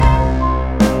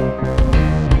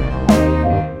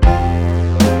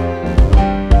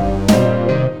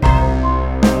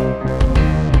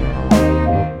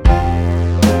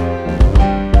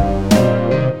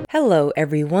Hello,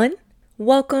 everyone.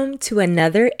 Welcome to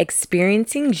another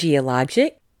Experiencing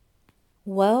Geologic.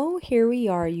 Well, here we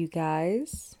are, you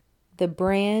guys. The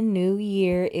brand new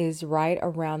year is right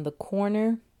around the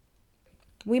corner.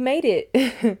 We made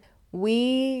it.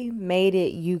 We made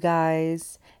it, you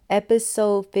guys.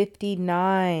 Episode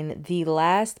 59, the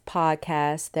last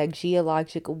podcast that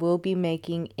Geologic will be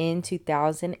making in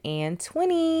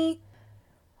 2020.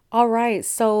 All right,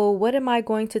 so what am I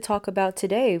going to talk about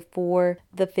today for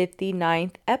the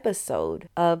 59th episode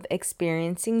of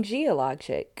Experiencing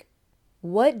Geologic?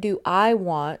 What do I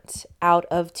want out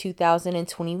of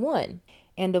 2021?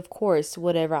 And of course,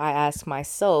 whatever I ask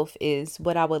myself is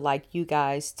what I would like you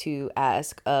guys to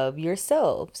ask of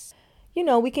yourselves. You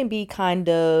know, we can be kind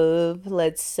of,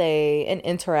 let's say, an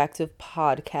interactive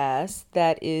podcast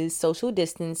that is social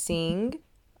distancing.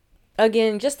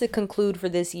 Again, just to conclude for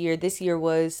this year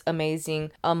was amazing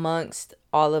amongst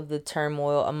all of the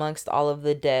turmoil, amongst all of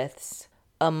the deaths,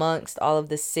 amongst all of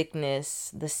the sickness,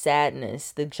 the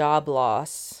sadness, the job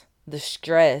loss, the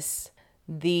stress,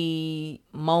 the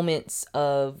moments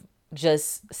of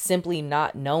just simply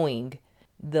not knowing,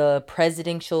 the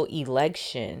presidential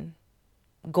election,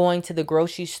 going to the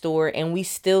grocery store, and we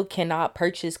still cannot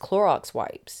purchase Clorox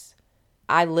wipes.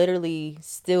 I literally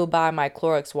still buy my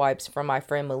Clorox wipes from my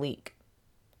friend Malik.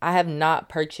 I have not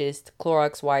purchased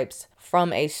Clorox wipes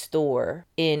from a store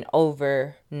in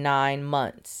over 9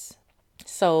 months.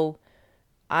 So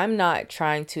I'm not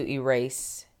trying to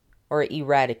erase or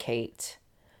eradicate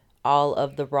all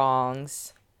of the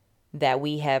wrongs that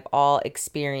we have all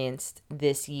experienced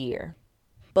this year.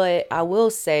 But I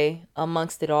will say,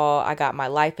 amongst it all, I got my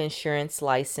life insurance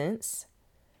license.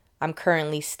 I'm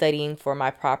currently studying for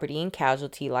my property and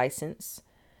casualty license.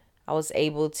 I was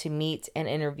able to meet and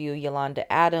interview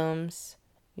Yolanda Adams.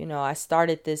 You know, I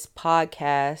started this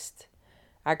podcast.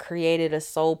 I created a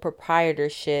sole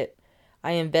proprietorship.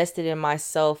 I invested in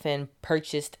myself and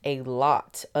purchased a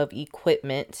lot of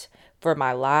equipment for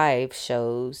my live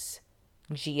shows,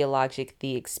 Geologic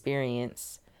the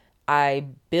Experience. I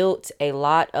built a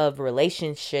lot of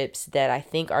relationships that I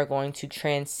think are going to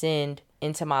transcend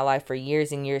into my life for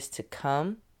years and years to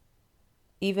come.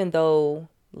 Even though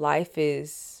life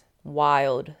is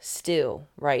wild still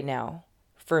right now,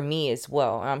 for me as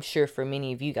well, and I'm sure for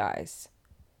many of you guys,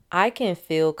 I can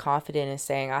feel confident in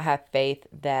saying I have faith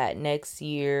that next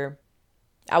year,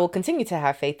 I will continue to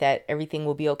have faith that everything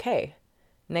will be okay.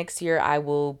 Next year, I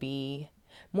will be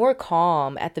more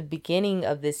calm. At the beginning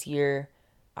of this year,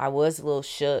 I was a little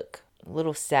shook, a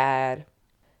little sad.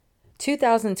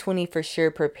 2020 for sure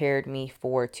prepared me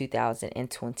for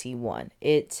 2021.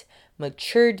 It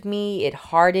matured me, it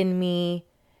hardened me,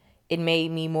 it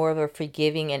made me more of a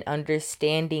forgiving and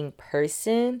understanding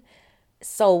person.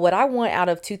 So what I want out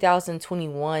of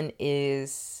 2021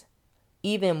 is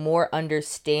even more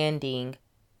understanding.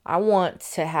 I want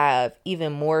to have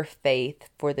even more faith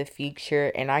for the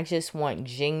future, and I just want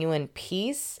genuine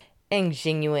peace and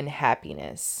genuine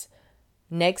happiness.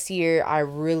 Next year, I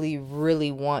really,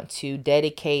 really want to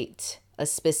dedicate a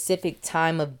specific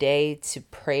time of day to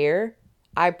prayer.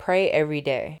 I pray every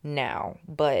day now,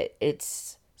 but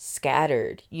it's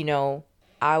scattered. You know,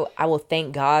 I will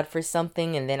thank God for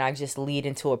something and then I just lead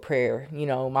into a prayer. You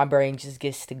know, my brain just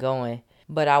gets to going.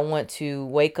 But I want to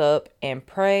wake up and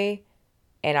pray,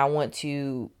 and I want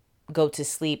to go to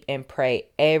sleep and pray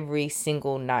every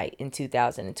single night in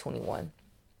 2021.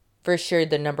 For sure,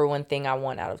 the number one thing I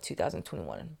want out of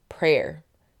 2021, prayer,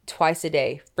 twice a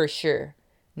day, for sure.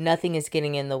 Nothing is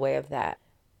getting in the way of that.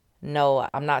 No,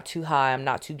 I'm not too high, I'm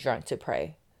not too drunk to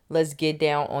pray. Let's get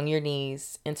down on your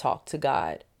knees and talk to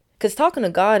God. Because talking to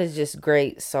God is just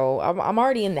great. So I'm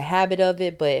already in the habit of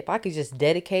it, but if I could just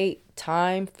dedicate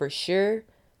time for sure,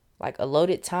 like a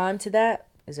loaded time to that.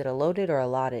 Is it a loaded or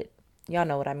allotted? Y'all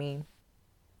know what I mean.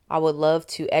 I would love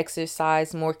to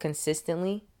exercise more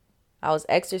consistently. I was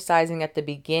exercising at the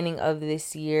beginning of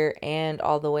this year and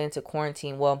all the way into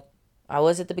quarantine. Well, I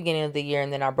was at the beginning of the year,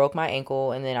 and then I broke my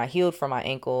ankle, and then I healed from my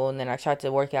ankle, and then I tried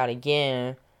to work out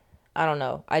again. I don't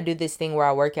know. I do this thing where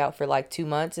I work out for like 2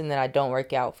 months and then I don't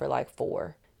work out for like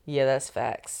 4. Yeah, that's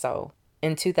facts. So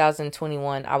in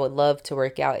 2021, I would love to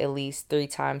work out at least 3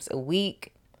 times a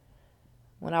week.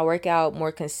 When I work out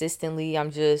more consistently,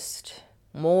 I'm just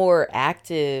more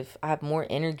active. I have more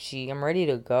energy. I'm ready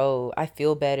to go. I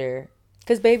feel better.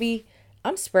 Because, baby,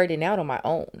 I'm spreading out on my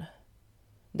own.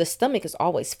 The stomach is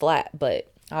always flat,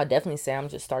 but I'll definitely say I'm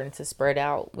just starting to spread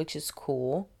out, which is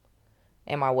cool.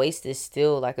 And my waist is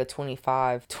still like a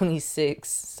 25, 26.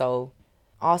 So,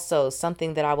 also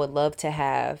something that I would love to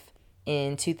have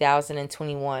in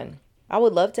 2021. I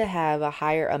would love to have a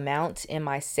higher amount in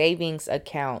my savings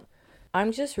account.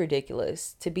 I'm just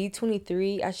ridiculous. To be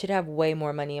 23, I should have way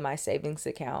more money in my savings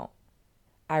account.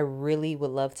 I really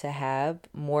would love to have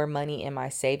more money in my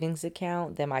savings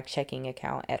account than my checking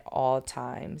account at all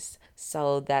times.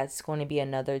 So that's going to be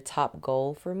another top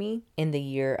goal for me in the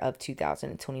year of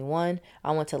 2021.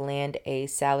 I want to land a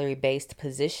salary based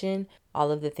position.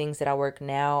 All of the things that I work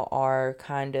now are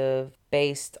kind of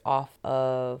based off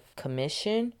of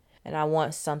commission. And I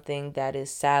want something that is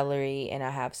salary and I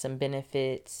have some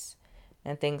benefits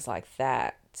and things like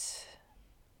that.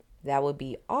 That would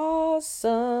be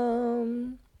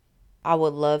awesome. I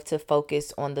would love to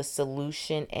focus on the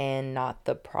solution and not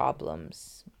the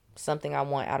problems. Something I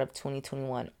want out of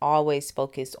 2021. Always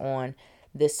focus on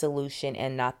the solution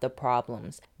and not the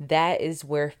problems. That is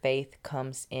where faith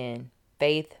comes in.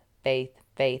 Faith, faith,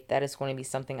 faith. That is going to be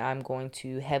something I'm going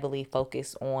to heavily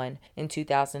focus on in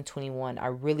 2021. I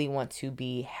really want to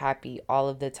be happy all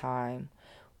of the time,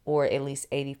 or at least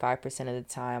 85% of the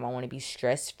time. I want to be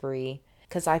stress free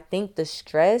because I think the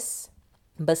stress,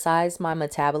 besides my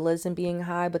metabolism being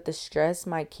high, but the stress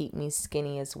might keep me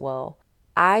skinny as well.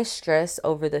 I stress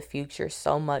over the future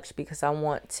so much because I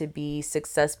want to be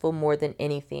successful more than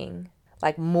anything.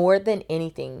 Like more than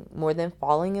anything, more than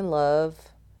falling in love,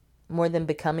 more than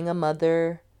becoming a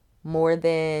mother, more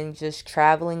than just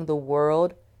traveling the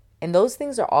world. And those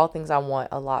things are all things I want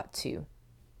a lot too.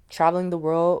 Traveling the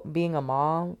world, being a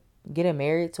mom, getting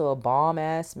married to a bomb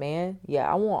ass man.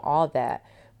 Yeah, I want all that.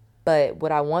 But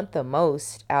what I want the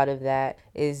most out of that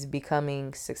is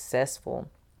becoming successful.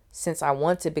 Since I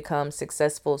want to become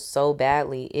successful so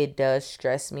badly, it does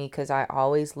stress me because I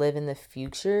always live in the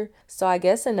future. So I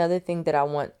guess another thing that I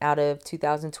want out of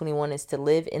 2021 is to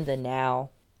live in the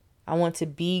now. I want to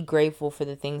be grateful for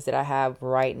the things that I have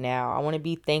right now. I want to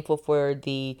be thankful for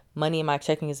the money in my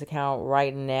checking account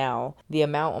right now, the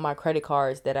amount on my credit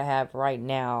cards that I have right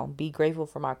now. Be grateful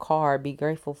for my car, be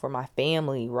grateful for my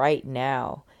family right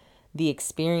now. The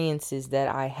experiences that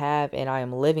I have and I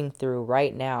am living through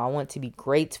right now. I want to be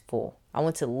grateful. I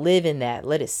want to live in that.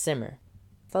 Let it simmer.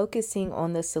 Focusing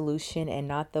on the solution and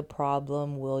not the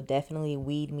problem will definitely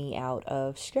weed me out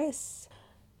of stress.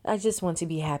 I just want to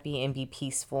be happy and be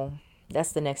peaceful.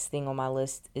 That's the next thing on my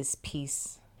list is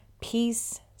peace.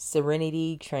 Peace,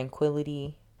 serenity,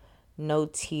 tranquility, no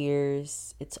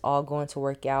tears. It's all going to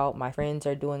work out. My friends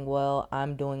are doing well.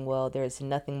 I'm doing well. There's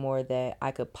nothing more that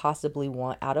I could possibly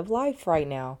want out of life right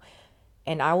now.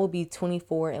 And I will be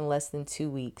 24 in less than 2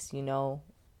 weeks.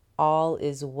 All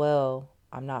is well.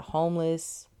 I'm not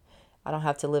homeless. I don't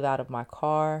have to live out of my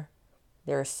car.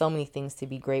 There are so many things to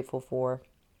be grateful for.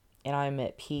 And I'm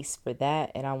at peace for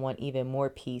that. And I want even more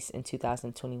peace in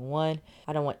 2021.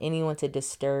 I don't want anyone to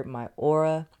disturb my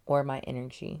aura or my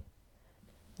energy.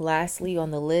 Lastly,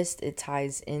 on the list, it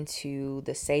ties into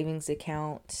the savings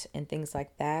account and things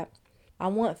like that. I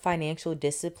want financial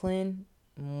discipline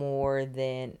more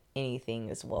than anything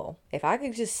as well. If I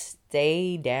could just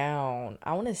stay down,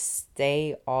 I want to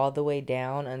stay all the way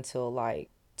down until like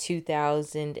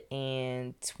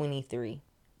 2023.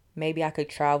 Maybe I could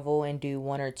travel and do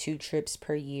 1 or 2 trips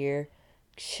per year.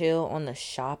 Chill on the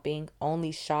shopping.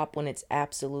 Only shop when it's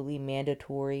absolutely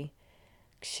mandatory.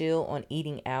 Chill on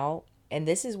eating out. And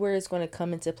this is where it's going to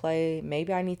come into play.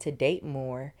 Maybe I need to date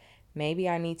more. Maybe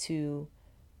I need to,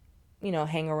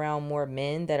 hang around more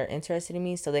men that are interested in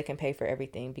me so they can pay for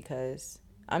everything because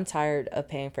I'm tired of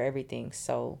paying for everything.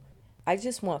 So I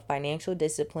just want financial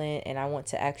discipline and I want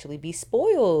to actually be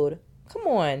spoiled. Come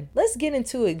on, let's get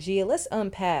into it, Gia. Let's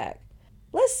unpack.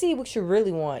 Let's see what you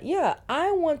really want. Yeah,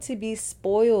 I want to be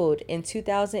spoiled in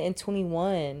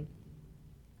 2021.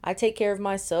 I take care of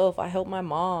myself. I help my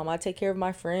mom. I take care of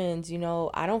my friends.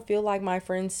 I don't feel like my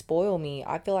friends spoil me.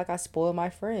 I feel like I spoil my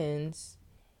friends.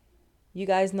 You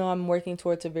guys know I'm working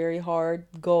towards a very hard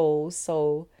goal.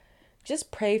 So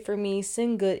just pray for me.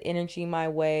 Send good energy my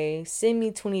way. Send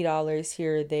me $20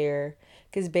 here or there.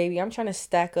 Because, baby, I'm trying to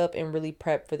stack up and really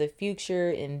prep for the future,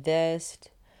 invest.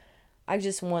 I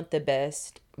just want the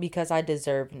best because I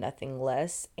deserve nothing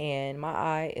less. And my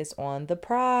eye is on the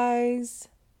prize.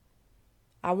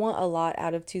 I want a lot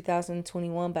out of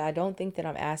 2021, but I don't think that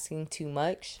I'm asking too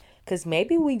much. Because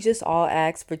maybe we just all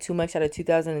asked for too much out of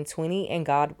 2020 and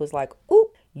God was like,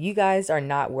 oop, you guys are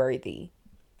not worthy.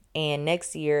 And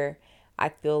next year, I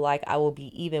feel like I will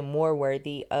be even more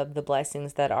worthy of the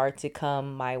blessings that are to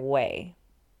come my way.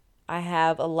 I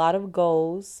have a lot of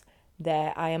goals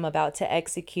that I am about to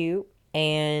execute,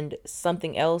 and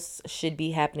something else should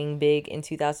be happening big in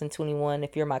 2021.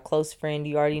 If you're my close friend,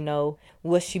 you already know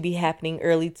what should be happening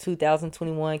early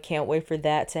 2021. Can't wait for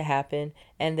that to happen.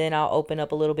 And then I'll open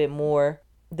up a little bit more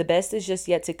The best is just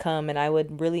yet to come, and I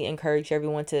would really encourage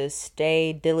everyone to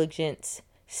stay diligent,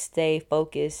 stay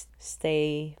focused,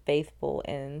 stay faithful,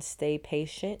 and stay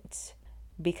patient,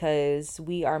 because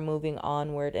we are moving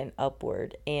onward and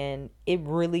upward, and it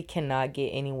really cannot get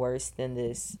any worse than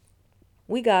this.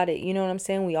 We got it. You know what I'm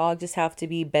saying? We all just have to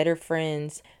be better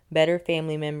friends, better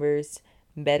family members,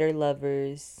 better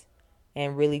lovers,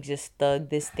 and really just thug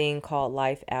this thing called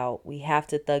life out. We have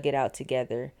to thug it out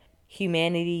together.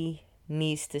 Humanity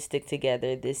needs to stick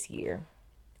together this year.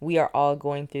 We are all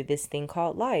going through this thing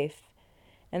called life.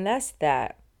 And that's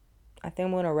that. I think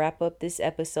I'm going to wrap up this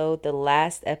episode, the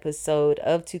last episode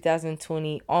of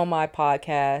 2020 on my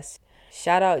podcast.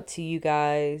 Shout out to you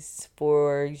guys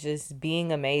for just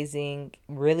being amazing,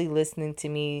 really listening to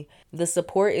me. The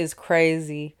support is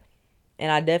crazy,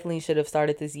 and I definitely should have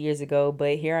started this years ago,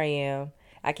 but here I am.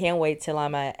 I can't wait till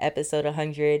I'm at episode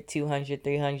 100, 200,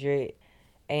 300,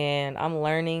 and I'm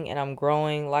learning and I'm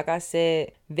growing. Like I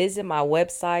said, visit my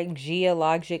website,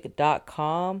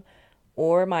 gialogic.com,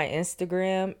 or my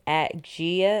Instagram at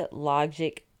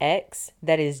gialogicx.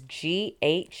 That is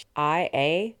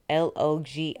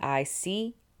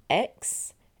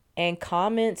GIALOGICX. And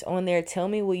comment on there. Tell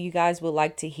me what you guys would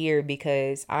like to hear,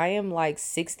 because I am like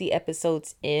 60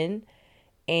 episodes in,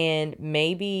 and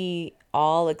maybe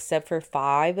all except for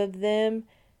 5 of them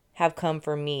have come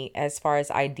from me as far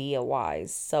as idea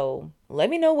wise. So let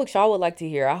me know what y'all would like to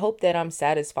hear. I hope that I'm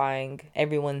satisfying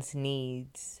everyone's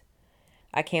needs.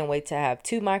 I can't wait to have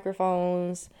 2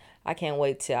 microphones. I can't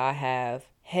wait till I have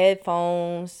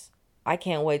headphones. I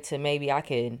can't wait till maybe I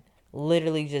can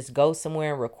literally just go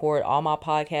somewhere and record all my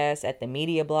podcasts at the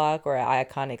Media Block or at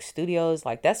Iconic Studios.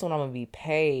 Like, that's when I'm going to be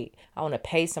paid. I want to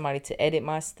pay somebody to edit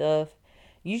my stuff.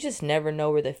 You just never know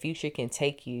where the future can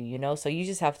take you, you know? So you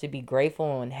just have to be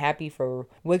grateful and happy for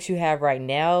what you have right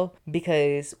now,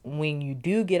 because when you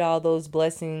do get all those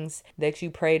blessings that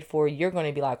you prayed for, you're going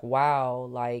to be like, wow,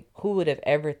 like, who would have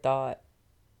ever thought?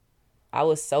 I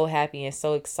was so happy and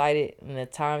so excited in the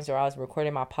times where I was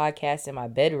recording my podcast in my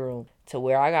bedroom to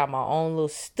where I got my own little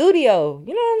studio.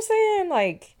 You know what I'm saying?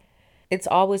 Like, it's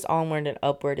always onward and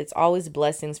upward. It's always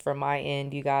blessings from my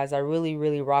end, you guys. I really,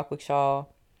 really rock with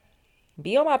y'all.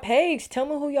 Be on my page. Tell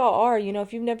me who y'all are. You know,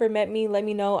 if you've never met me, let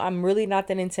me know. I'm really not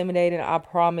that intimidating. I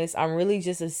promise. I'm really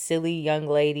just a silly young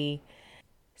lady.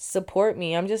 Support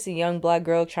me. I'm just a young black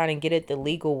girl trying to get it the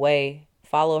legal way.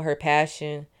 Follow her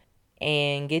passion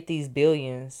and get these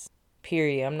billions.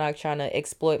 Period. I'm not trying to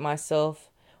exploit myself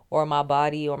or my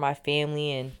body or my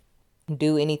family and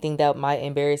do anything that might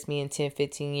embarrass me in 10,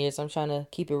 15 years. I'm trying to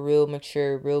keep it real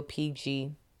mature, real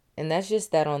PG. And that's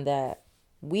just that on that.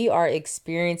 We are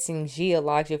experiencing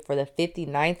Gialogic for the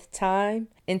 59th time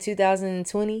in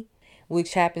 2020,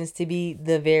 which happens to be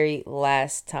the very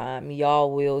last time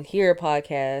y'all will hear a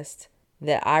podcast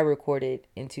that I recorded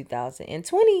in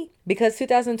 2020, because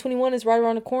 2021 is right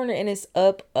around the corner and it's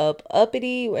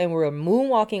uppity, and we're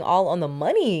moonwalking all on the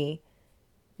money.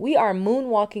 We are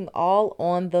moonwalking all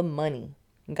on the money.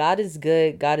 God is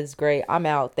good. God is great. I'm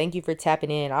out. Thank you for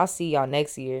tapping in. I'll see y'all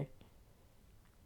next year.